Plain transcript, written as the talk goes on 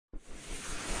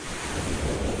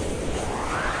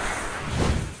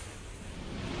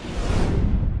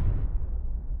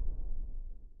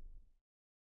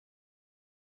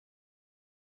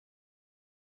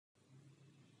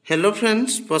Hello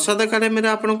friends प्रसाद academy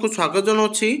आपन को स्वागत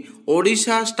जनावि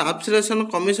ओडिशा स्टाफ सिलेक्शन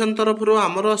कमिशन तरफ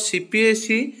आमर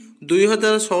सीपीएसई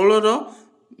 2016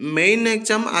 मेन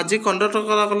एग्जाम आज कंडक्ट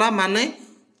करागला माने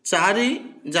 4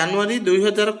 जनवरी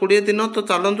 2020 दिन। तो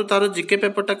चलतु तार जीके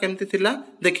पेपरटा केमती थिला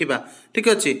देखिबा। ठीक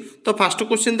अच्छे। तो फर्स्ट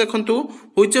क्वेश्चन देखंतु,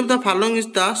 which of the following is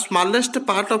the smallest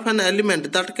part of an element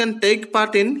that can take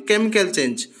part in chemical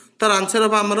change. तार आंसर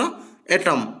हम आमर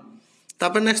एटम।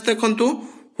 तापर नेक्स्ट देखंतु,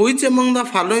 which among the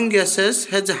following gases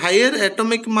has higher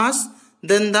atomic mass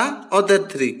than the other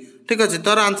three। ठीक अच्छे।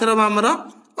 तार answer हम आमर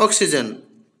ऑक्सीजन।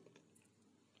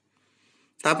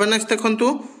 तापर नेक्स्ट देखंतु,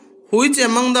 which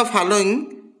among the following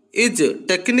is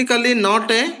technically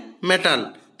not a metal।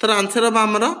 तार आंसर हम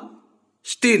आमर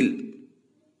स्टील।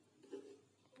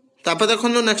 तापर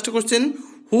देखंतु next question,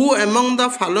 who among the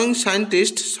following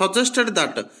scientists suggested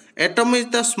that atom is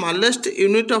the smallest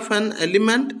unit of an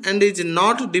element and is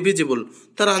not divisible।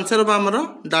 तार answer बा हमर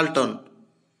Dalton.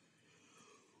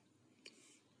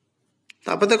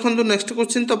 तापर देखंतु नेक्स्ट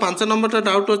क्वेश्चन, तो 5 नंबर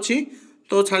डाउट अच्छी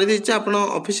तो छाड़ी दीजिए आपण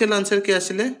ऑफिशियल आंसर के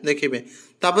आसिले देखिबे।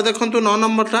 तापर देखंतु 9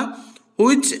 number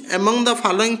which among the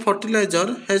following fertilizer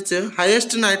has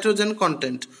highest nitrogen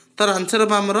content। तार आंसर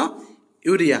बा हमर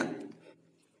यूरिया।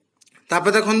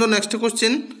 तापर देखंतु next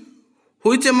question,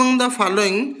 which among the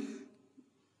following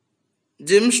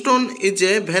gemstone is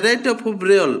a variety of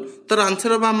beryl। तार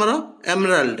आंसर बा हमर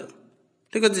एमराल्ड।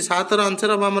 ठीक अछि। 7 रो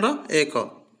आंसर बा हमर 1।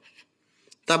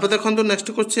 तापर देखंतु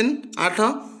next question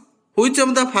 8, which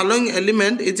of the following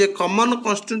element is a common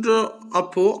constituent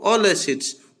of all acids।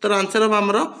 तार आंसर बा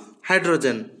हमर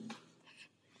हाइड्रोजन।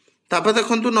 तापर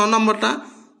देखंतु 9 number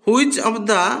which of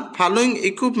the following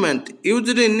equipment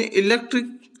used in electric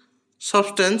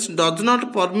substance does not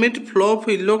permit flow of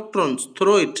electrons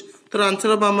through it। तो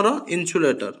answer बा हमर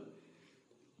insulator.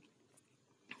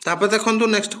 तापर देखंतु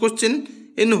next question,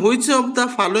 in which of the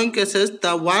following cases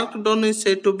the work done is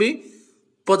said to be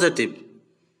positive।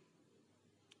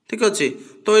 ठीक अछि।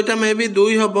 तो एटा मे भी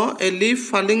 2 हबो, a leaf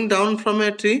falling down from a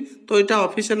tree. तो एटा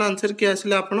ऑफिशियल आंसर के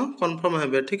आसिले आपण कंफर्म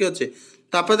हेबे। ठीक अछि।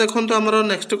 तापर देखंतु हमर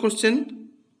नेक्स्ट क्वेश्चन,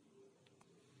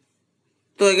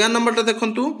 तो 11 नंबर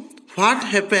देखंतु, what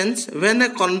happens when a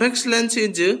convex lens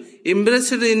is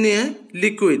immersed in a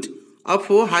liquid of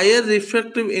higher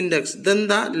refractive index than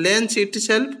the lens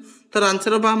itself। तो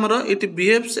आंसर बा हमर it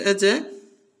behaves as a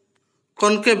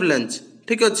concave lens।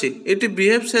 ठीक अछि। it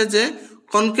behaves as a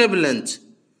concave lens।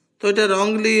 तो এটা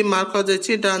wrongly mark हो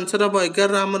जायछि। এটা answer हबो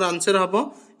 11 हमर आंसर हबो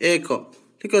 1।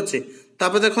 ठीक अछि।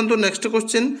 तापर देखंतु next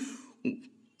question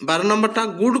 12 number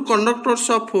good conductors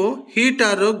of heat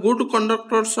are good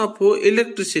conductors of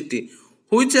electricity.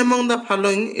 Which among the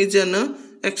following is an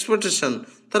expectation.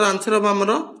 तार आंसर हम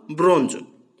हमर ब्रोंज।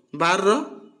 12 रो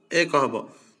 1 हबो।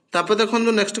 तापर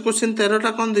देखंतु नेक्स्ट क्वेश्चन 13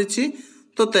 टा कोन दिछि।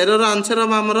 तो 13 रो आंसर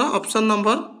हम हमर ऑप्शन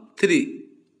नंबर 3।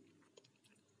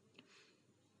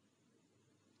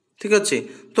 ठीक अछि।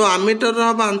 तो एमीटर रो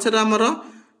हबो आंसर हमर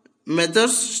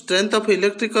measures strength of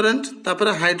electric current. तापर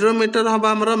हाइड्रोमीटर हबो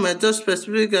हमर major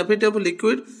specific gravity of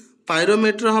liquid.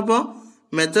 Pyrometer हबो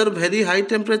मेजर वेरी हाई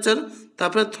टेम्परेचर।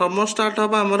 तापर थर्मोस्टेट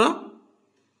हबो हमर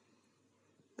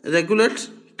regulates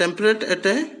temperature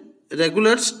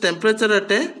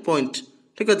at A point.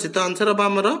 ठीक अछि। तो आंसर हबो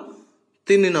हमर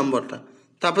 3 नंबर टा।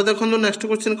 तापर देखंतु next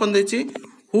question cone दैछि,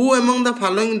 who among the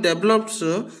following develops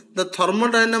the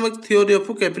thermodynamic theory of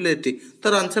capillary। तो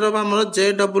आंसर हबो हमर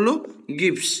J.W.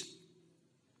 गिब्स।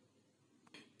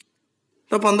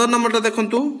 तो 15 नंबर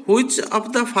देखंतु, which of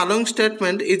the following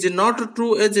statement is not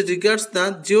true as regards the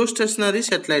geostationary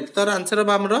satellite। तो answer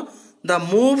हबो हमर the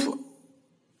move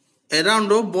around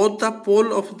both the pole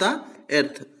of the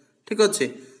earth। ठीक अछि।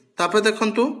 तापर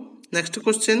देखंतु next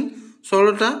question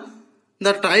 16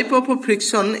 the type of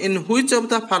friction in which of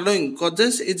the following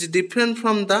causes is different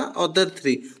from the other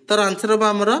three। तो answer हबो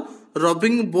हमर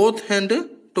rubbing both hand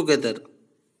together।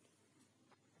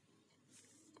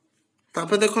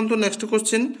 तापर देखंतु next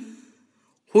question,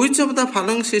 which of the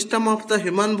following system of the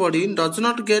human body does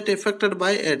not get affected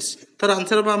by AIDS। तो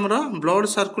answer हबो हमर blood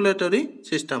circulatory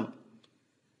system.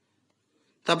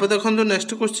 तापर देखंतु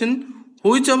next question,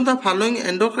 which of the following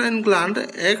endocrine gland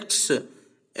acts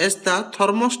as the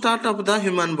thermostat of the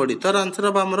human body। तो answer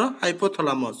हबो हमर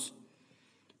hypothalamus.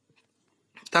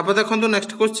 तापर देखंतु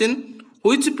next question,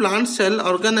 which plant cell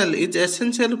organelle is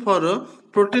essential for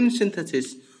protein synthesis।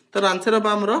 तो answer हबो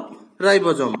हमर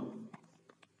राइबोसोम।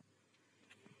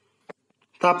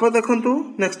 तापर देखंतु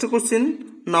next question,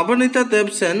 Navneeta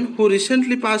Devsen who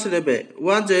recently passed away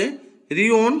was a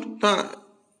renowned।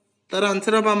 तार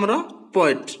आंसर हबो हमर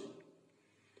पोएट।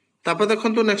 तापर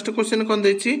देखंतु next question cone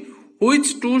दैछि,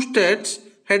 which two states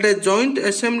had a joint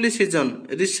assembly session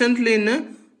recently in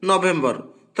नवेम्बर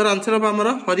तार आंसर हम आमर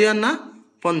हरियाणा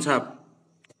पंजाब।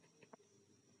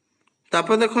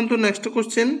 तापर देखंतु next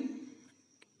question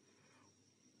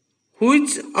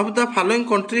which of the following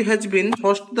country has been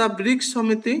host the BRICS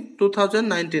समिति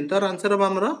 2019 तार आंसर हम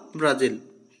आमर ब्राजिल।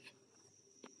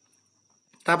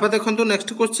 तापर देखंतु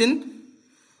नेक्स्ट क्वेश्चन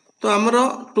तो आमर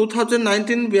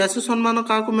 2019 व्यास सम्मान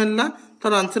क्या मिलला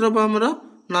तार आंसर हम आमर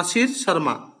नासिर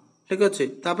शर्मा। ठीक अच्छे।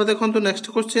 तापर देखंतु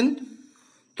नेक्स्ट क्वेश्चन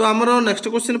तो आमर next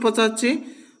question पचारछि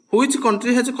which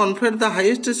country has conferred the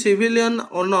highest civilian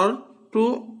honour to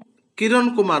Kiran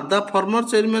Kumar the former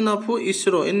chairman of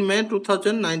ISRO इन मे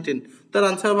 2019 तार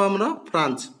आंसर हम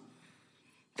फ्रांस।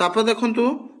 तापर देखंतु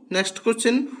next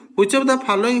question which of the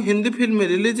following Hindi film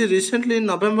release recently in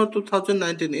November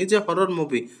 2019 is a horror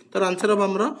movie तार answer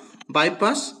हम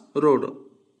bypass road.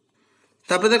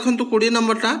 तापर देखंतु 20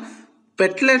 नंबरटा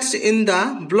पेटलेट्स in the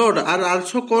blood are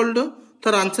also called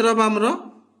तार answer हम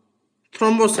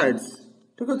थ्रोम्बोसाइट्स।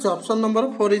 ठीक है option number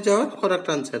 4 is our correct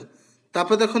answer.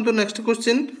 तापर देखंतु next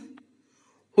question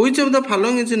which of the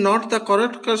following is not the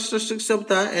correct characteristics of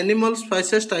the animal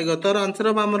spices tiger तार answer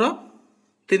हम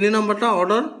 3 नंबरटा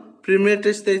order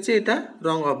प्रिमेटिस देछि एटा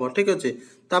रंग हबो। ठीक अछि।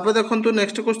 तापर देखंतु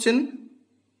next question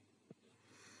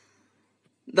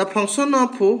the function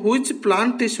of which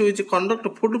plant tissue is conduct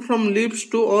food from leaves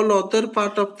to all other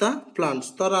part of the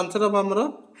plants तार आंसर हम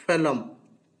फेलम।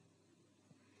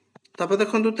 तापर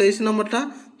देखंतु 23 नंबरटा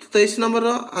 23 नंबर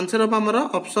आंसर हम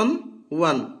ऑप्शन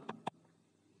 1।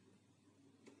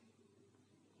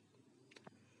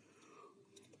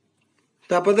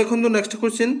 तापर देखंतु next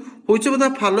question which of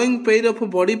the following pair of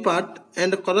body part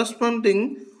and corresponding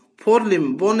four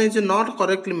limb bone is not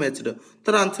correctly matched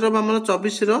तार answer हम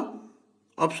 24 रो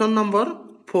option number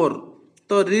 4।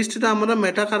 तो रिस्ट आमर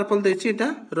मेटाकार्पल देछि एटा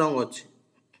रंग अछि।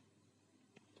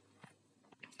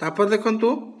 तापर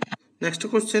देखंतु नेक्स्ट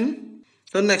क्वेश्चन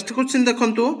तो नेक्स्ट क्वेश्चन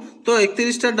देखंतु तो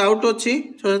 31 टा डाउट अछि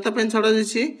छोटा पेन छडा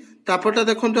दिछि। तापरटा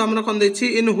देखंतु हमरा कोन देछि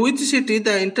in which city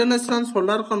the international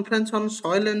solar conference on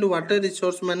soil and water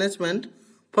resource management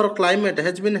for climate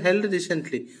has been held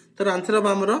recently तार आंसर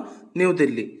हम न्यू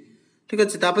दिल्ली। ठीक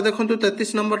अछि। तापर देखंतु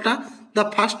 33 नंबरटा the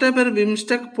first ever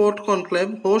BIMSTEC port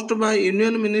conclave host by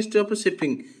union ministry of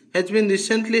shipping has been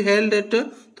recently held at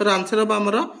तार answer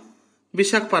हम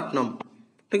विशाखापट्टनम।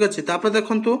 ठीक अछि। तापर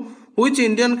देखंतु which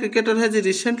Indian cricketer has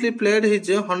recently played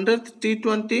his 100th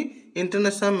T20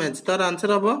 international match तार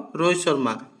आंसर हम रोहित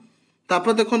शर्मा।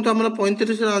 तापर देखंतु हमर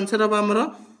 35 आंसर हम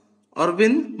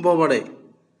अरविंद बोबड़े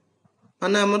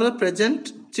माने हमर प्रेजेंट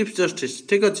चीफ जस्टिस।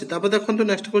 ठीक अछि। तापर देखंतु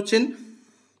नेक्स्ट क्वेश्चन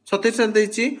 36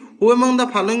 देछि who among the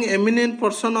following eminent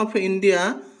person of India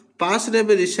passed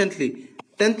away recently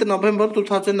 10th November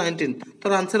 2019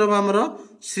 तार आंसर हम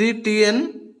श्री TN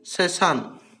शेषान।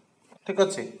 ठीक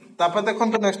अछि। तापर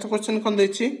देखंतु नेक्स्ट क्वेश्चन कोन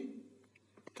देछि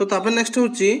तो तापर नेक्स्ट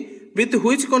होछि with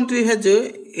which country has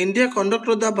India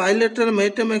conducted the bilateral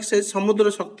maritime exchange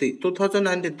समुद्र शक्ति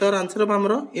 2019 तार आंसर हम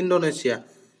इंडोनेशिया।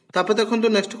 तापर देखंतु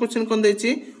नेक्स्ट क्वेश्चन कोन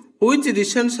देछि which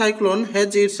recent cyclone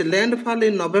has its landfall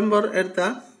in November at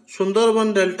the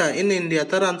Sundarban delta in India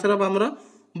तार आंसर हम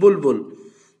बुलबुल।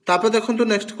 तापर देखंतु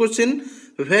next question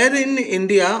where in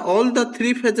India all the three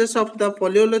phases of the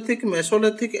Paleolithic,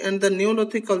 Mesolithic and the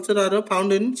Neolithic culture are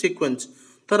found in sequence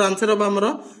तार answer हम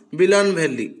बिलान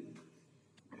valley.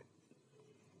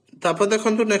 तापर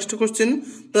देखंतु next question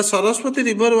the Saraswati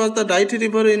river was the diet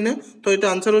river in तो ये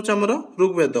answer होछ हमर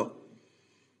ऋग्वेद।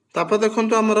 तापर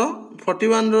देखंतु हमर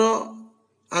 41 रो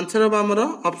आंसर हम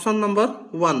ऑप्शन नंबर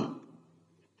 1।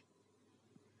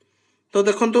 तो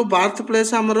देखंतु बार्थ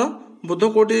प्लेस हमर बुद्ध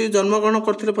कोटी जन्मग्रहण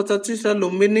करथिले 85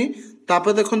 लुम्बिनी।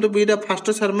 तापर देखंतु बीटा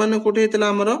फास्ट सेरेमनी कोटी हेतला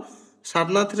हमर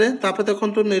सारनाथ रे। तापर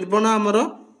देखंतु निर्वाण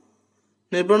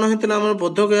हेतला हमर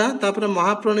बोध गया। तापर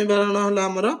महाप्रणिवारण हला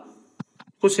हमर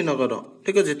कुशीनगर।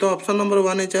 ठीक अछि। तो option number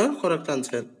 1 is our correct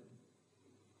answer.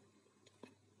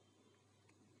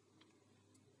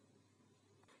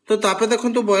 तो तापर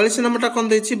देखंतु 42 नंबरटा कोन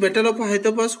देछि बैटल ऑफ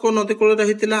हाइडोपास को नदी कूल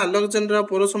रहितिला अलेक्जेंड्रा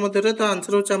पोरस मध्य रे तो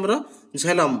आंसर होछ हमर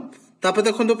झेलम। तापर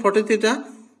देखंतु 43 टा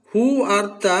who are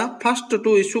the first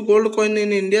to issue gold coin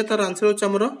in India तार आंसर होछ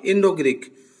हमर इंडो ग्रीक।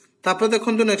 तापर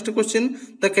देखंतु next question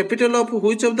the capital of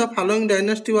which of the following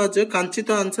dynasty was Kanchi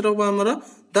तो आंसर होबा हमर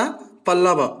द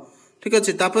पल्लव। ठीक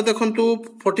अछि। तापर देखंतु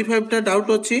 45 टा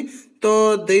डाउट अछि तो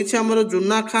देछि हमर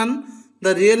जुन्ना Khan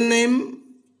the real name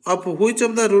of which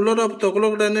of the ruler of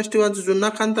Tughlaq dynasty was जुन्ना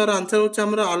खान तार आंसर होछ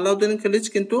हमर अलाउद्दीन खिलजी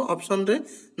किंतु ऑप्शन रे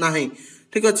नाही।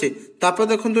 ठीक अछि। तापर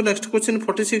देखंतु नेक्स्ट क्वेश्चन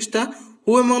 46 टा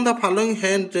who among the following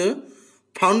had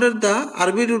founded the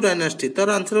आरबीडू dynasty तार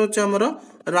आंसर होछ हमर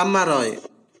रामा रॉय।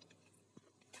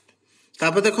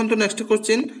 तापर देखंतु next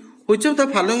question which of the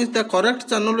following is the correct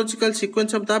চার্নোলজিক্যাল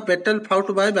সিক্वेन्स of the battle fought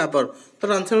by Babur. তার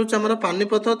আনসার হচ্ছে আমার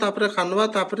পানিপথ, তারপরে খানবা,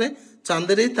 তারপরে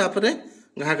চান্দেরি, তারপরে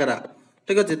ঘাগরা।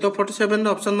 ঠিক আছে, তো 47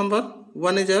 option number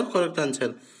 1 is our correct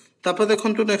answer. তারপরে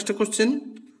দেখুন নেক্সট কোশ্চিন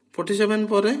 47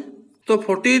 পরে তো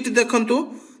 48 দেখুন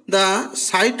the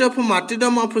site of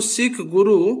মার্টিডম of Sikh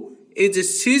Guru is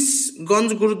শীশগঞ্জ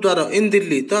gurdwara in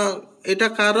Delhi. তো এটা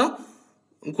কার?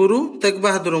 গুরু তেগ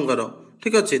বাহাদুরঙ্কর।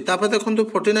 ঠিক আছে, তারপরে দেখুন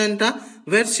 49টা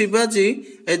ভের শিবাজী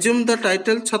এজ্যুম দ্য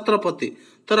টাইটেল ছত্রপতি।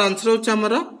 তার আনসার হচ্ছে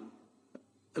আমার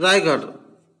রায়গড়।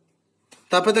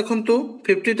 তারপরে দেখুন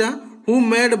 50টা who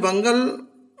made Bengal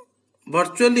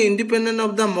virtually independent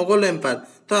of the Mughal empire.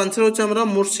 তো আনসার হচ্ছে আমরা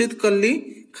মুর্শিদ কল্লি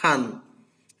খান।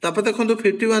 তারপরে দেখুন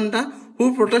 51টা হু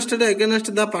protested against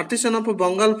the partition of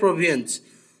Bengal Province.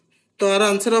 তো আর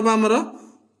আনসার হবে আমরা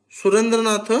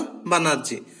সুরেন্দ্রনাথ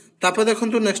বানার্জি। তারপরে দেখুন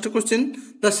next question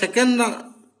the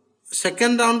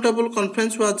second round table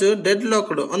conference was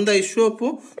ডেডলকড on the issue of.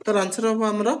 তার আনসার হবে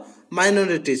আমরা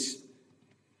মাইনরিটিস।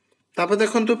 তারপরে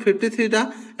দেখুন 53টা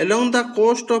along the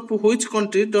coast of which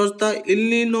country dodge the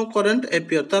ইলনিনো current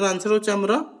appear. তার আনসার হচ্ছে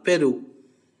আমরা পেরু।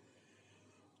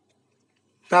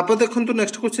 তারপর দেখুন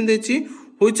নেক্সট কোশ্চিন দিয়েছি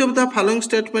which of the following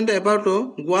statement about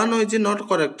গুয়ানো is not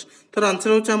correct. তার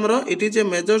আনসার হচ্ছে আমরা it is a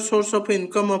major source of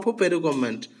income of Peru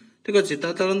government. ঠিক আছে, তা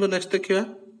চলନ୍ତୁ নেক্সট ଦେଖିବା।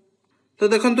 তো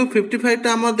দেখুন 55টা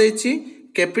আমার দিয়েছি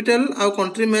ক্যাপিটাল আউ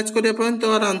কন্ট্রি ম্যাচ করিয়া পাই। তো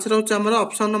আর আনসার হচ্ছে আমরা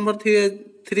option number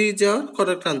 3 is our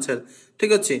correct answer.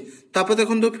 ঠিক আছে, তারপর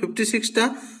দেখুন 56টা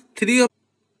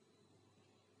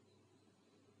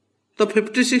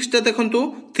 56টা দেখুন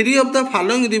 3 of the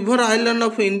following river island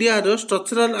of ইন্ডিয়ার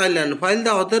structural island while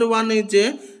the অদর one is a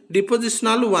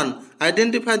depositional one.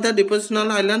 Identify the depositional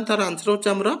island. তার আনসার হচ্ছে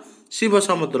আমরা শিব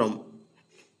সমুদ্রম।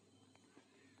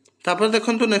 তারপর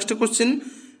দেখুন next question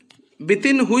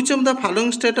Bithin which of the following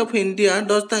state of India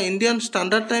dodge the Indian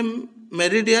standard time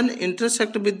Meridien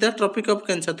intersect with the tropic of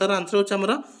cancer. তার answer হচ্ছে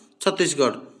আমরা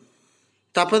ছত্তিশগড়।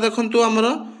 তারপর দেখুন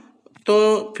আমরা তো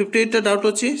 58টা ডাউট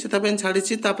ଅଛି সেটাପାଇଁ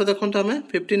ଛାଡ଼ିଛି। ତାପରେ ଦେଖନ୍ତୁ ଆମେ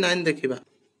 59 ଦେଖିବା।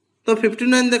 ତ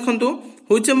 59 ଦେଖନ୍ତୁ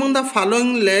which among the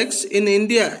following lakes in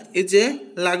India is a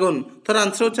lagoon। ତାର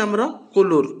ଆନ୍ସର ହେଉଛି ଆମର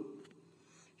କୁଲୁର।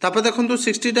 ତାପରେ ଦେଖନ୍ତୁ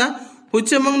 60ଟା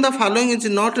which among the following is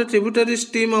not a tributary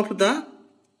stream of the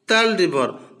Tal river।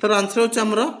 ତାର ଆନ୍ସର ହେଉଛି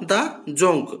ଆମର the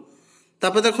Jong।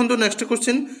 তারপরে দেখুন next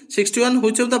question 61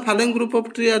 which of the following group of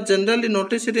tree are generally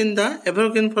noticed in the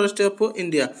evergreen forest of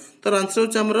India. তার answer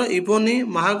হচ্ছে আমরা ইবোনি,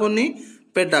 মাহাগনি,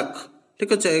 পেডাক। ঠিক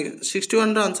আছে, 61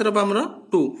 আনসার হবে আমরা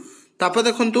 2। তারপরে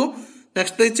দেখুন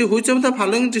নেক্সট দিয়েছি which of the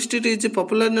following district is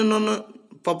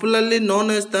popularly known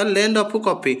as the land of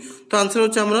coffee. তো আনসার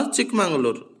হচ্ছে আমরা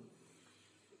চিকমাঙ্গলোর।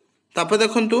 তারপরে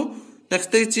দেখুন নেক্সট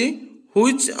দিয়েছি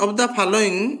which of the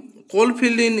following coal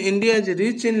field in India is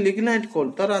rich in lignite কোল।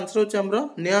 তার আনসার হচ্ছে আমরা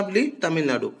নিয়াবলি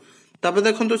তামিলনাড়ু। তারপরে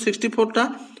দেখুন 64টা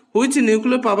which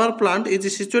nuclear power plant is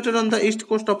situated on the east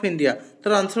coast of India.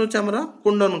 তার আনসার হচ্ছে আমরা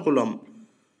কুন্ডনকুলম।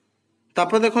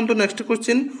 তারপর দেখুন next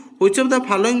question which of the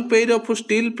following পেইর of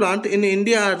steel plant in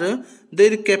India R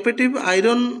there ক্যাপেটিভ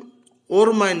iron or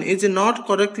mine is not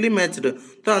correctly matched.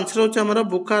 তো answer হচ্ছে আমরা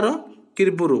বুকারো,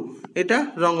 কিরবুরু। এটা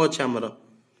রঙ আছে আমার।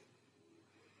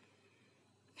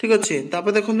 ঠিক আছে,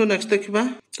 তারপরে দেখুন নেক্সট দেখা।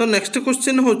 তো নেক্সট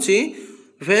কোশ্চিন হচ্ছে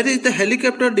ভের is the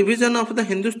helicopter division of the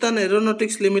Hindustan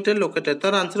aeronautics limited located.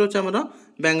 তার আনসার হচ্ছে আমরা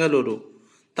বেঙ্গালুরু।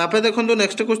 তারপরে দেখুন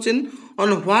next question on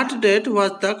what date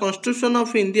was the constitution of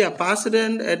India passed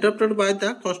and adopted by the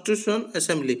constitution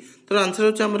assembly. তার আনসার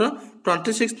হচ্ছে আমরা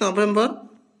 26 নভেম্বর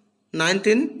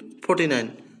 1949।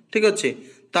 ঠিক আছে,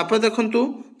 তারপরে দেখুন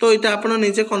তো এটা আপনার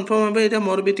নিজে কনফর্ম হবে, এটা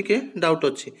মোর বি টিকে ডাউট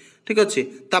ଅଛି। ঠিক আছে,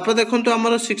 তারপরে দেখুন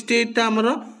আমার 68টা আমার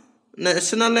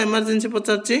ন্যাশনাল এমার্জেন্সি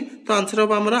পচারছি। তো আনসার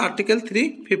হবে আমরা আর্টিকেল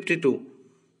 352।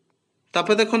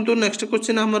 তারপরে দেখুন নেক্সট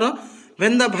কোশ্চিন আমার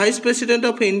when the vice president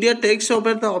of India takes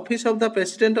over the office of the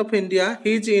president of India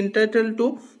he is entitled to।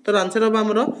 তার আনসার হবে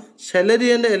আমরা salary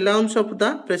and allowance of the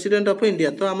president of India.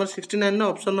 তো আমার 69 না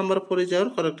option number 4 is our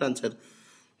correct answer.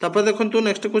 তারপরে দেখুন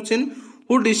next question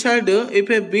who decide if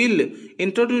A bill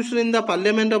introduced in the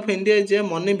parliament of India is a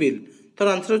মানি বিল। তার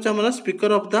answer হচ্ছে আমরা স্পিকার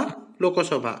অফ দ্য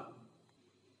লোকসভা।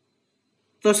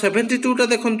 তো 72টা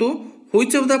দেখুন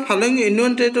which of the following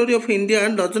union territory of India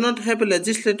does not have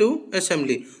legislative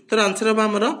assembly. তার answer হবে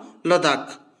আমরা লদাখ।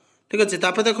 ঠিক আছে,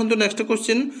 তারপরে দেখুন নেক্সট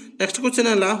কোশ্চিন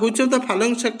হল which of the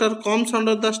following sector comes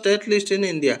under the state list in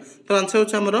India. তার আনসার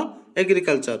হচ্ছে আমরা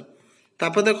এগ্রিকালচার।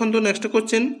 তারপরে দেখুন next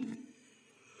question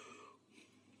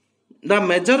the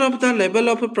measure of the level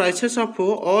of prices of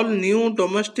all new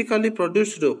domestically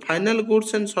produced final goods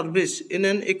and service in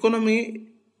an economy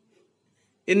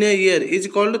in a year is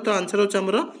called। তো answer হচ্ছে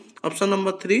আমরা option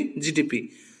number 3 GDP.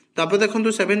 তারপর দেখুন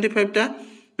 75টা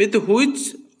with which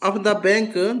of the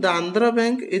bank the Andhra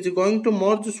Bank is going to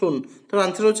merge soon? तो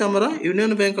answer होचे हमरा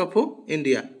union bank of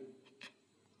India.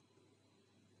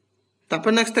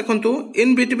 तापर next देखंतु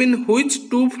in between which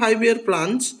 2 5-year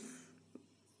plans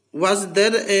was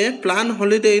there a plan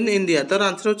holiday in India? तर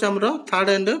answer होचे हमरा third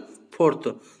and fourth.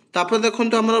 तापर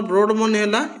देखंतु हमरा ब्रॉड मनी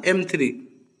हैला M3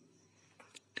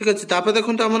 ठीक अछि। तापर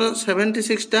देखंतु हमरा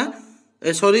 76 टा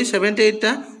 78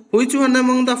 टा which one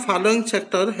among the following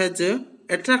sector has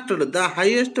attracted the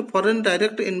highest foreign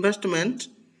direct investment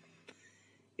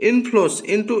inflows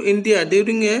into India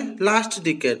during a last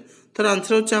decade? तर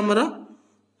आंसर होचे हमरा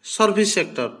सर्विस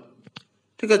सेक्टर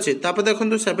ठीक अछि। तापर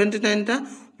देखंतु 79 टा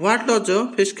what does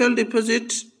fiscal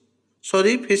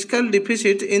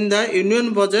deficit in the union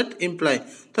budget imply?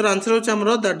 तर answer होचे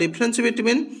हमरा the difference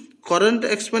between current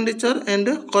expenditure and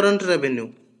current revenue.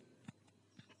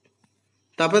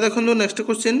 तापर देखंतु next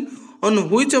question on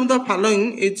which of the following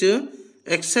is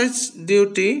excise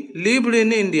duty levied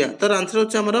in India? तर answer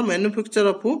होचे हमरा manufacture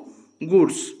of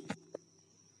goods.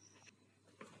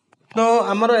 तो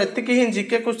आमर एतिकी ही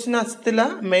जीके क्वेश्चन आसीतिला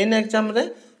मेन एग्जाम रे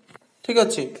ठीक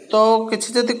अछि। तो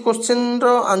किछि जदि क्वेश्चन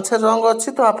रो आंसर रॉन्ग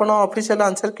अछि तो आपण ऑफिशियल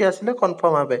आंसर की आसिले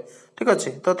कंफर्म हेबे ठीक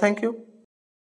अछि। तो थैंक यू।